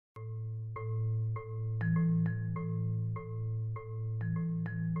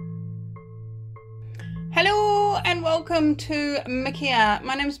and welcome to Mikia.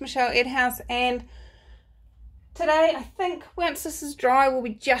 My name is Michelle Edhouse, and today I think once this is dry we'll be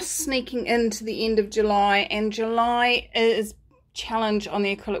just sneaking into the end of July, and July is challenge on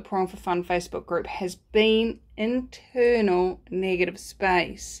the Acrylic Pouring for Fun Facebook group has been internal negative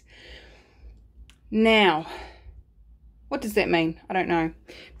space. Now, what does that mean? I don't know,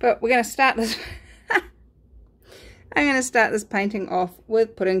 but we're going to start this I'm going to start this painting off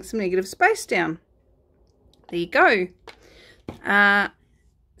with putting some negative space down. There you go.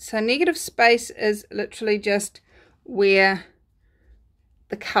 So negative space is literally just where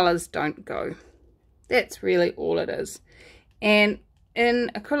the colours don't go. That's really all it is. And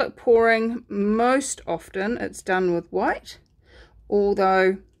in acrylic pouring, most often it's done with white,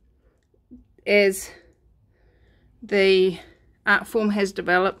 although as the art form has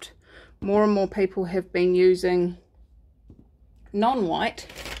developed, more and more people have been using non-white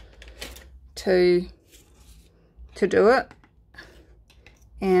to do it,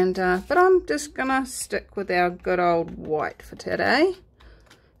 and but I'm just gonna stick with our good old white for today.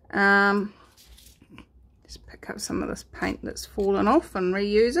 Just pick up some of this paint that's fallen off and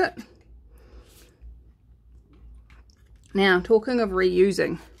reuse it. Now, talking of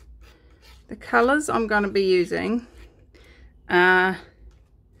reusing, the colours I'm going to be using are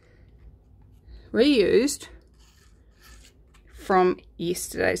reused from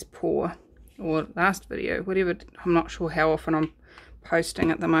yesterday's pour, or last video, whatever. I'm not sure how often I'm posting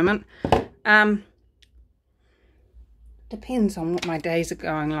at the moment. Depends on what my days are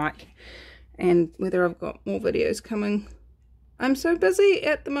going like and whether I've got more videos coming. I'm so busy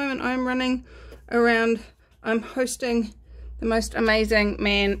at the moment. I'm running around. I'm hosting the most amazing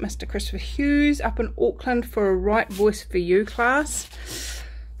man, Mr. Christopher Hughes, up in Auckland for a Right Voice for You class.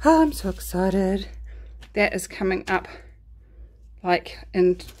 Oh, I'm so excited. That is coming up like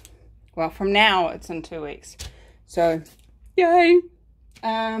in, well, from now it's in 2 weeks, so yay.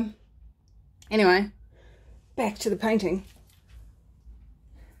 Anyway, back to the painting.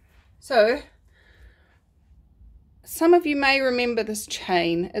 So some of you may remember this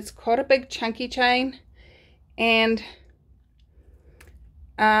chain. It's quite a big chunky chain, and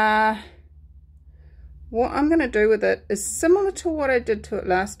what I'm going to do with it is similar to what I did to it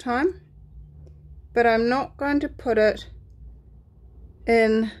last time, but I'm not going to put it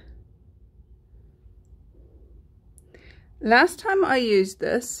in. Last time I used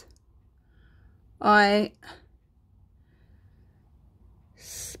this, I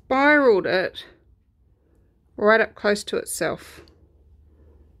spiraled it right up close to itself,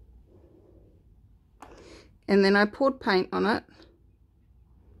 and then I poured paint on it,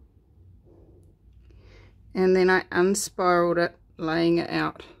 and then I unspiraled it, laying it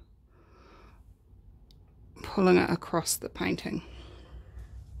out, pulling it across the painting.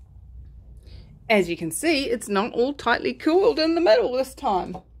 As you can see, it's not all tightly coiled in the middle this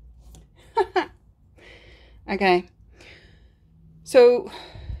time. Okay, so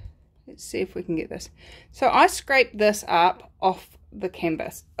let's see if we can get this. So I scraped this up off the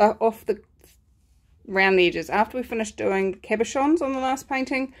canvas, off the round the edges. After we finished doing the cabochons on the last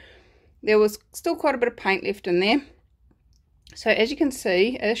painting, there was still quite a bit of paint left in there. So as you can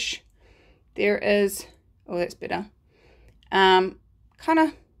see, there is, oh, that's better, kind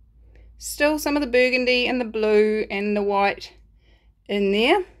of still some of the burgundy and the blue and the white in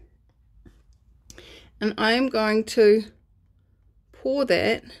there, and I am going to pour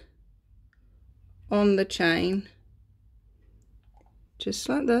that on the chain just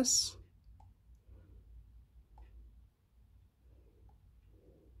like this,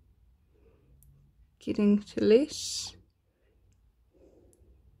 getting to less.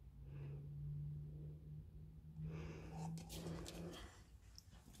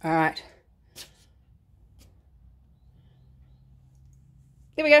 All right,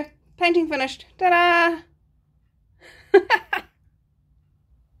 there we go, painting finished. Ta-da!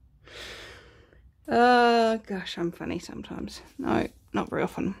 Oh gosh, I'm funny sometimes. No, not very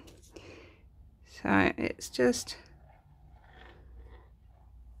often. So it's just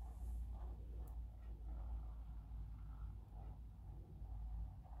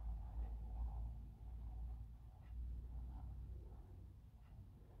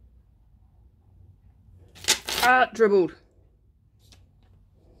dribbled,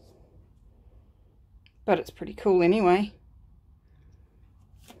 but it's pretty cool anyway.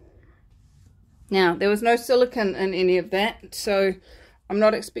 Now, there was no silicone in any of that, so I'm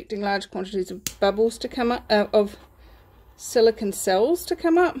not expecting large quantities of bubbles to come up, of silicone cells to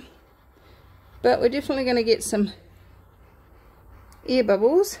come up, but we're definitely going to get some air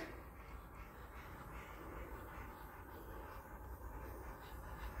bubbles.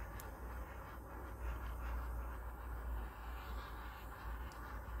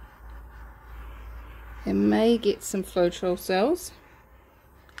 get some floetrol cells.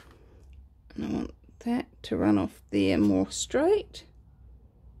 And I want that to run off there more straight.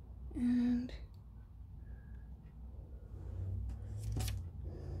 And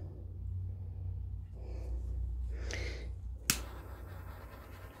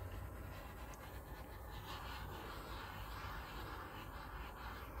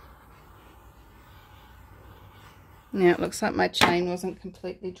now it looks like my chain wasn't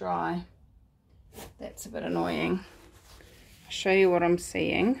completely dry. That's a bit annoying. I'll show you what I'm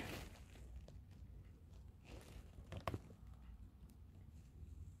seeing.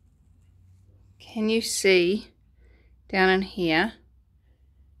 Can you see down in here,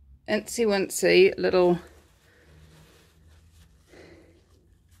 incy wincy little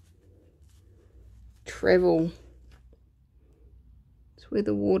travel? It's where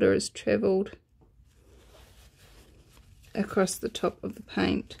the water has travelled across the top of the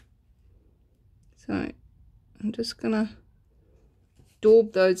paint. So I'm just gonna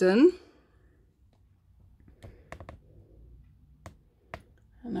daub those in.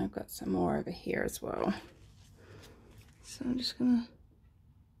 And I've got some more over here as well. So I'm just gonna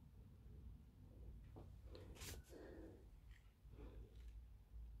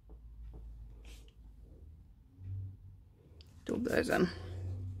daub those in.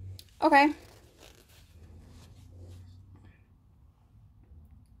 Okay.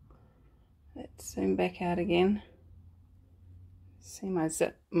 Let's zoom back out again. See my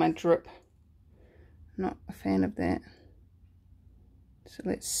zip, my drip. Not a fan of that. So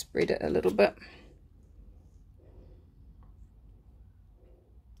let's spread it a little bit.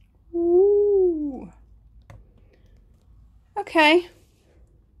 Ooh. Okay.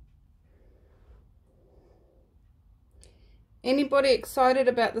 Anybody excited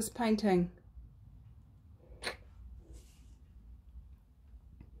about this painting?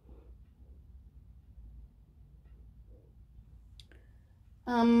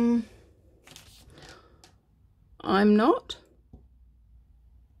 I'm not.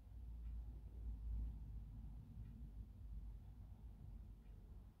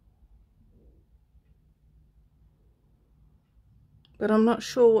 But I'm not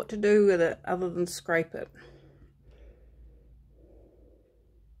sure what to do with it other than scrape it.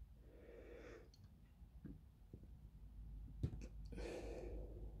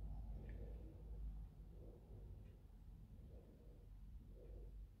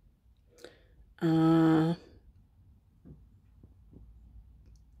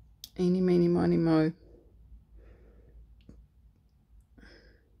 Eeny, meeny, miny, mo.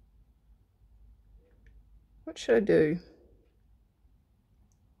 What should I do?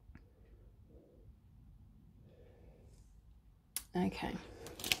 Okay.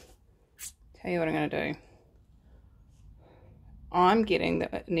 Tell you what I'm going to do. I'm getting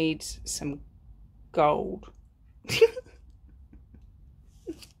that it needs some gold.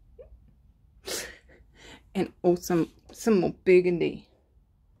 And also some more burgundy.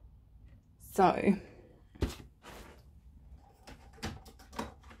 So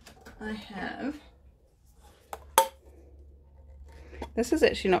I have, this is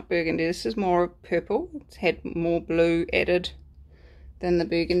actually not burgundy, this is more purple. It's had more blue added than the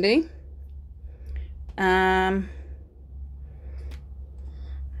burgundy. So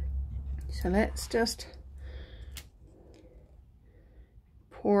let's just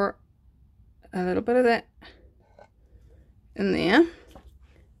pour a little bit of that in there.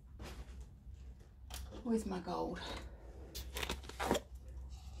 Where's my gold?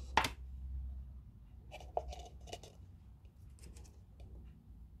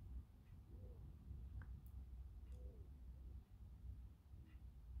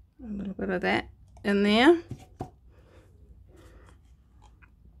 A little bit of that in there.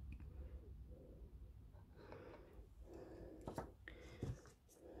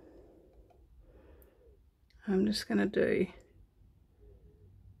 I'm just going to do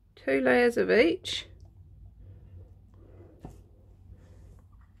 2 layers of each.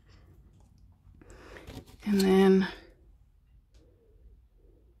 And then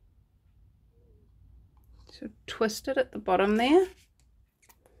so twist it at the bottom there.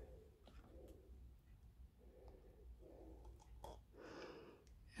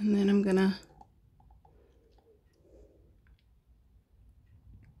 And then I'm gonna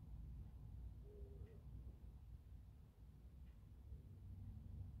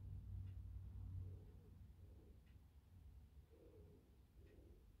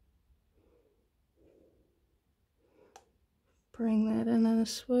bring that in a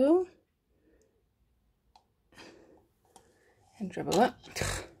swirl and dribble it.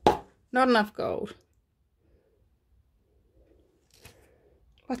 Not enough gold.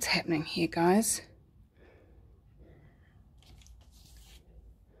 What's happening here, guys?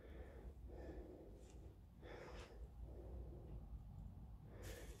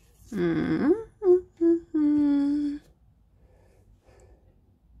 Mm-hmm.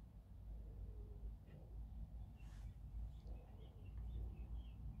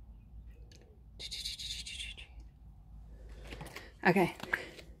 Okay.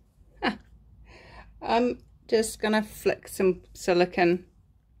 I'm just gonna flick some silicone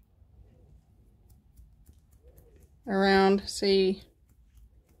around, see.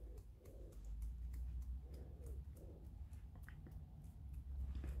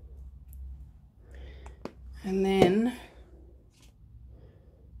 And then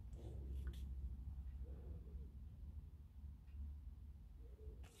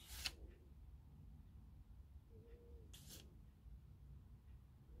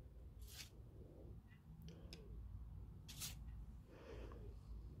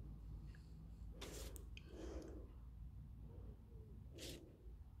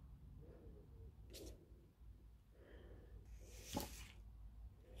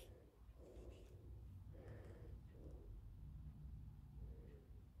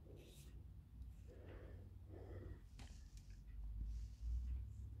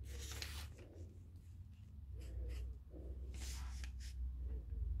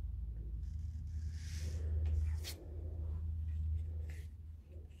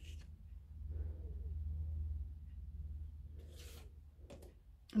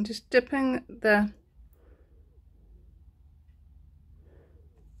I'm just dipping the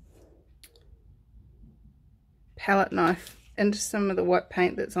palette knife into some of the white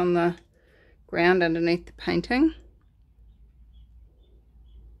paint that's on the ground underneath the painting.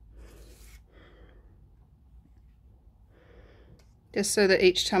 Just so that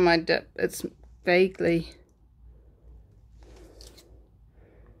each time I dip, it's vaguely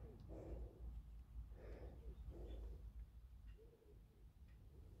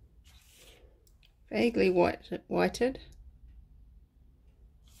whited.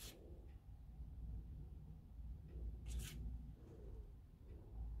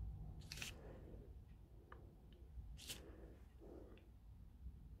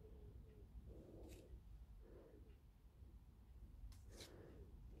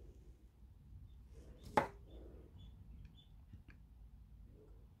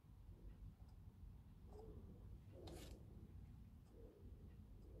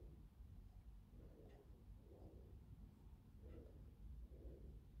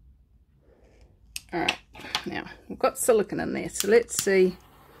 Alright, now we've got silicone in there, so let's see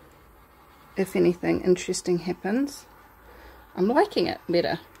if anything interesting happens. I'm liking it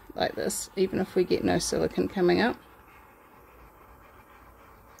better like this, even if we get no silicone coming up.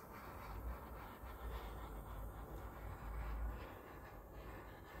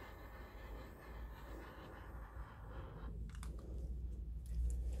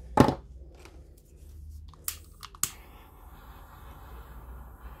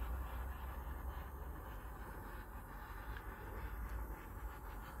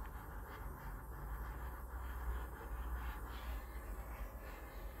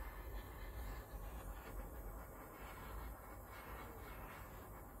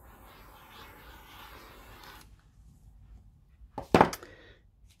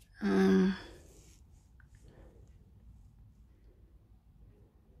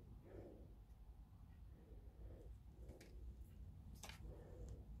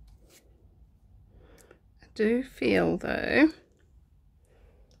 I do feel though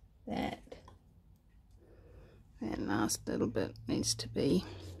that last little bit needs to be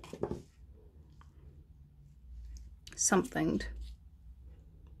somethinged.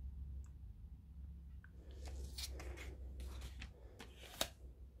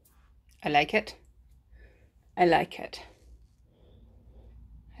 I like it. I like it.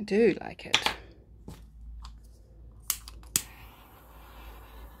 I do like it.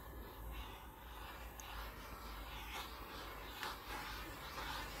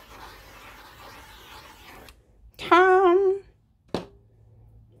 Tom!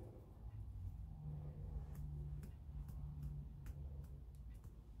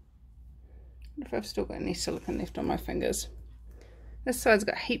 If I've still got any silicone left on my fingers. This side's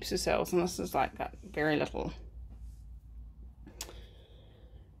got heaps of cells and this is like got very little.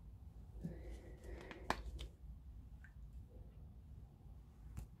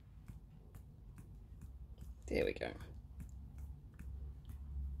 There we go.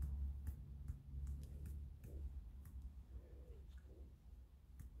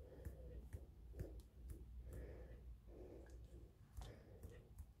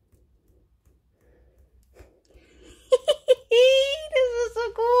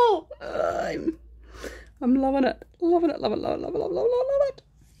 I'm loving it. Loving it, love it, love it, love it, love it, love it, love it.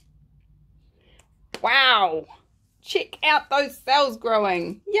 Wow. Check out those cells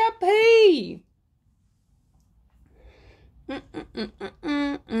growing. Yuppie.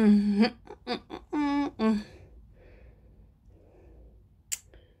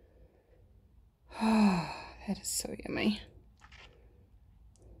 Oh, that is so yummy.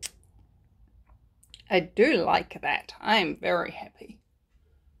 I do like that. I am very happy.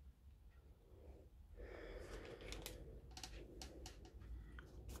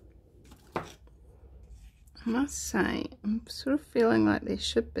 I must say, I'm sort of feeling like there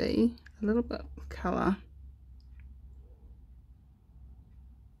should be a little bit of colour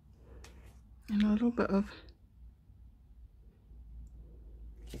and a little bit of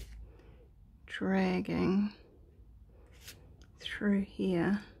dragging through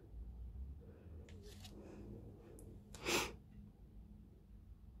here.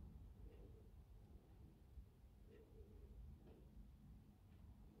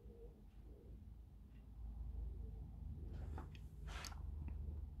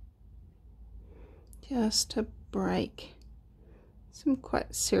 Just to break some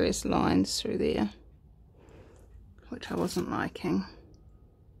quite serious lines through there, which I wasn't liking.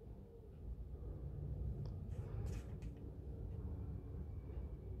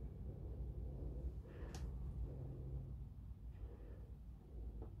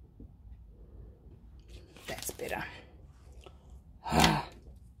 That's better.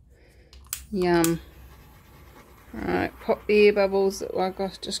 Yum. Alright, pop the air bubbles that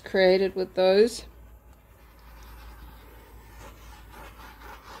I just created with those.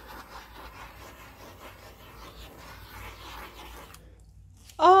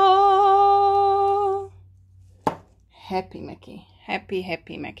 Oh, happy Mickey. Happy,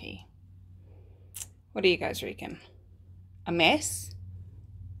 happy Mickey. What do you guys reckon? A mess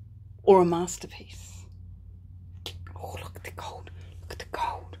or a masterpiece? Oh, look at the gold. Look at the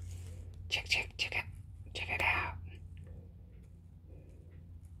gold. Check it out.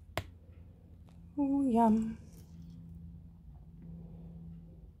 Oh, yum.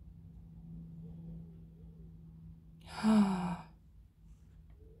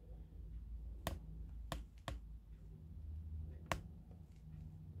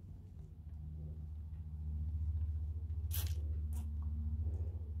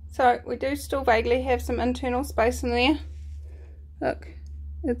 So we do still vaguely have some internal space in there. Look,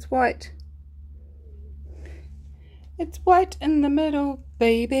 it's white. It's white in the middle,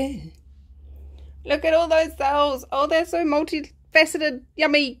 baby. Look at all those cells. Oh, they're so multifaceted.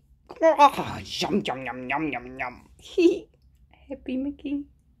 Yummy. Oh, yum, yum, yum, yum, yum, yum. Happy Mickey.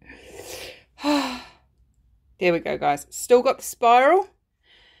 There we go, guys. Still got the spiral.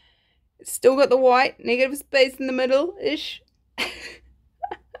 It's still got the white negative space in the middle-ish.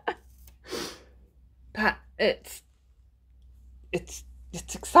 But it's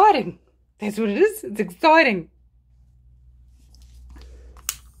exciting. That's what it is. It's exciting.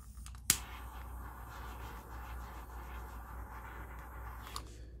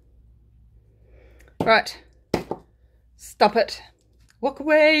 Right. Stop it. Walk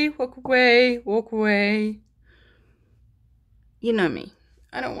away, walk away, walk away. You know me.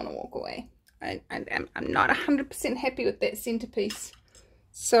 I don't want to walk away. I'm not 100% happy with that centerpiece.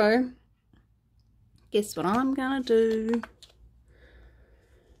 So, guess what I'm going to do?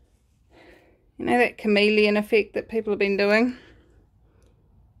 You know that chameleon effect that people have been doing?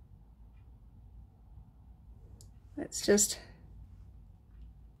 Let's just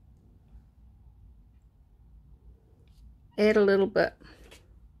add a little bit.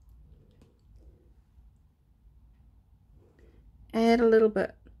 Add a little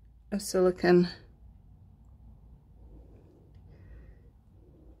bit of silicone.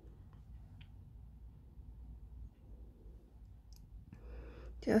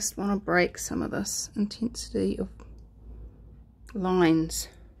 Just want to break some of this intensity of lines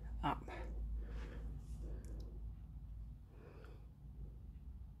up.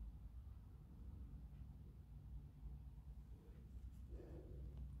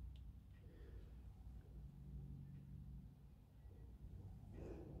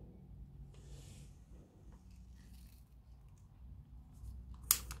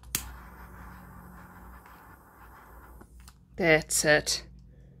 That's it.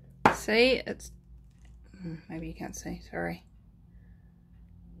 See, it's, maybe you can't see, sorry.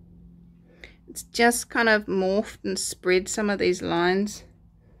 It's just kind of morphed and spread some of these lines.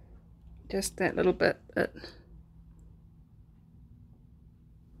 Just that little bit.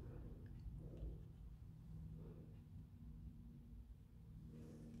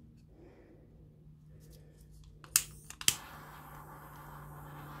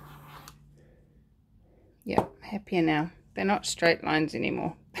 Yep, happier now. They're not straight lines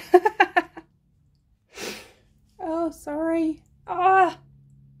anymore. Oh, sorry. Ah!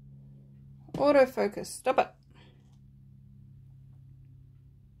 Autofocus. Stop it.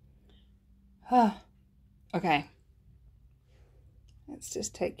 Ah. Okay. Let's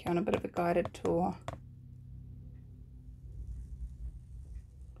just take you on a bit of a guided tour.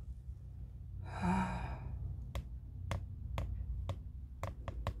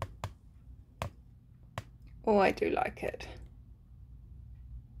 Oh, I do like it.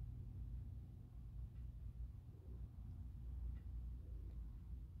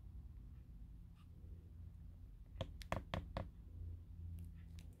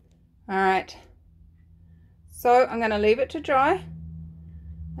 All right. So I'm going to leave it to dry,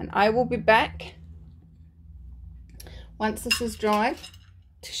 and I will be back once this is dried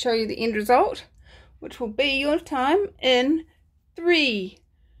to show you the end result, which will be your time in 3,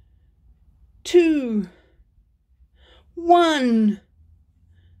 2, 1.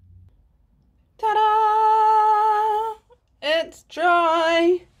 Ta-da! It's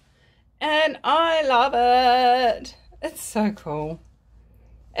dry and I love it. It's so cool.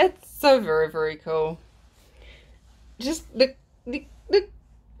 It's so very, very cool. Just look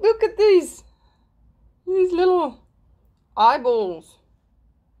at these little eyeballs.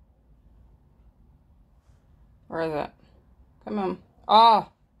 Where is it? Come on. Ah,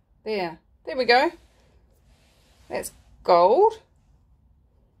 there we go. That's gold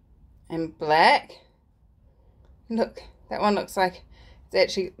and black. Look, that one looks like it's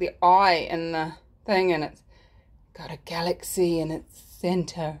actually the eye in the thing, and it's got a galaxy in its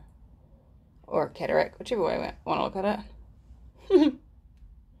center, or a cataract, whichever way you want to look at it.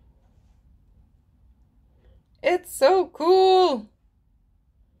 It's so cool.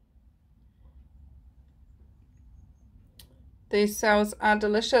 These cells are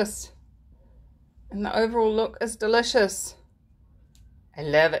delicious, and the overall look is delicious. I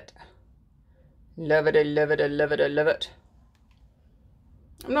love it. Love it, I love it, I love it, I love it.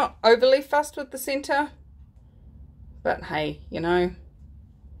 I'm not overly fussed with the center, but hey, you know,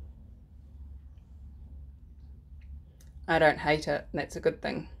 I don't hate it, and that's a good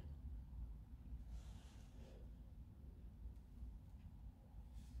thing.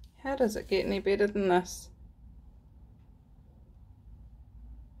 How does it get any better than this?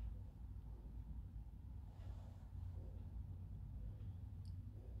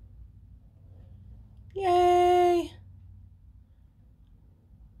 Yay!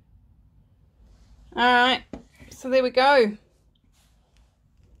 Alright, so there we go.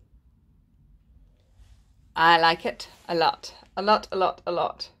 I like it a lot. A lot, a lot, a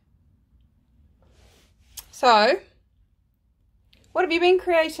lot. So, what have you been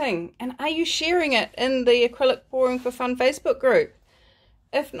creating? And are you sharing it in the Acrylic Pouring for Fun Facebook group?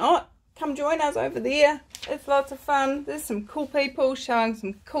 If not, come join us over there. It's lots of fun. There's some cool people showing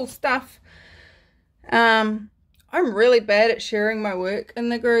some cool stuff. I'm really bad at sharing my work in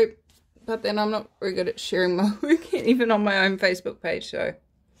the group, but then I'm not very good at sharing my work even on my own Facebook page, so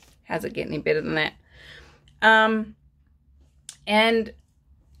how's it get any better than that? And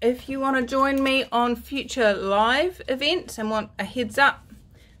if you want to join me on future live events and want a heads up,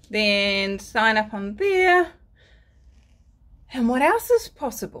 then sign up on there. And what else is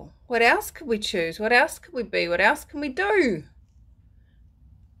possible? What else could we choose? What else could we be? What else can we do?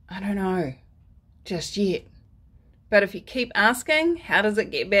 I don't know just yet. But if you keep asking, how does it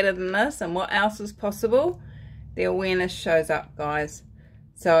get better than this and what else is possible, the awareness shows up, guys.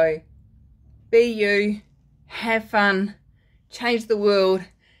 So be you, have fun, change the world,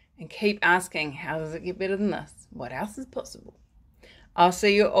 and keep asking, how does it get better than this? What else is possible? I'll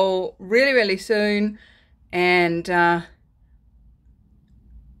see you all really, really soon. And how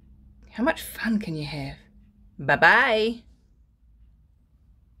much fun can you have? Bye-bye.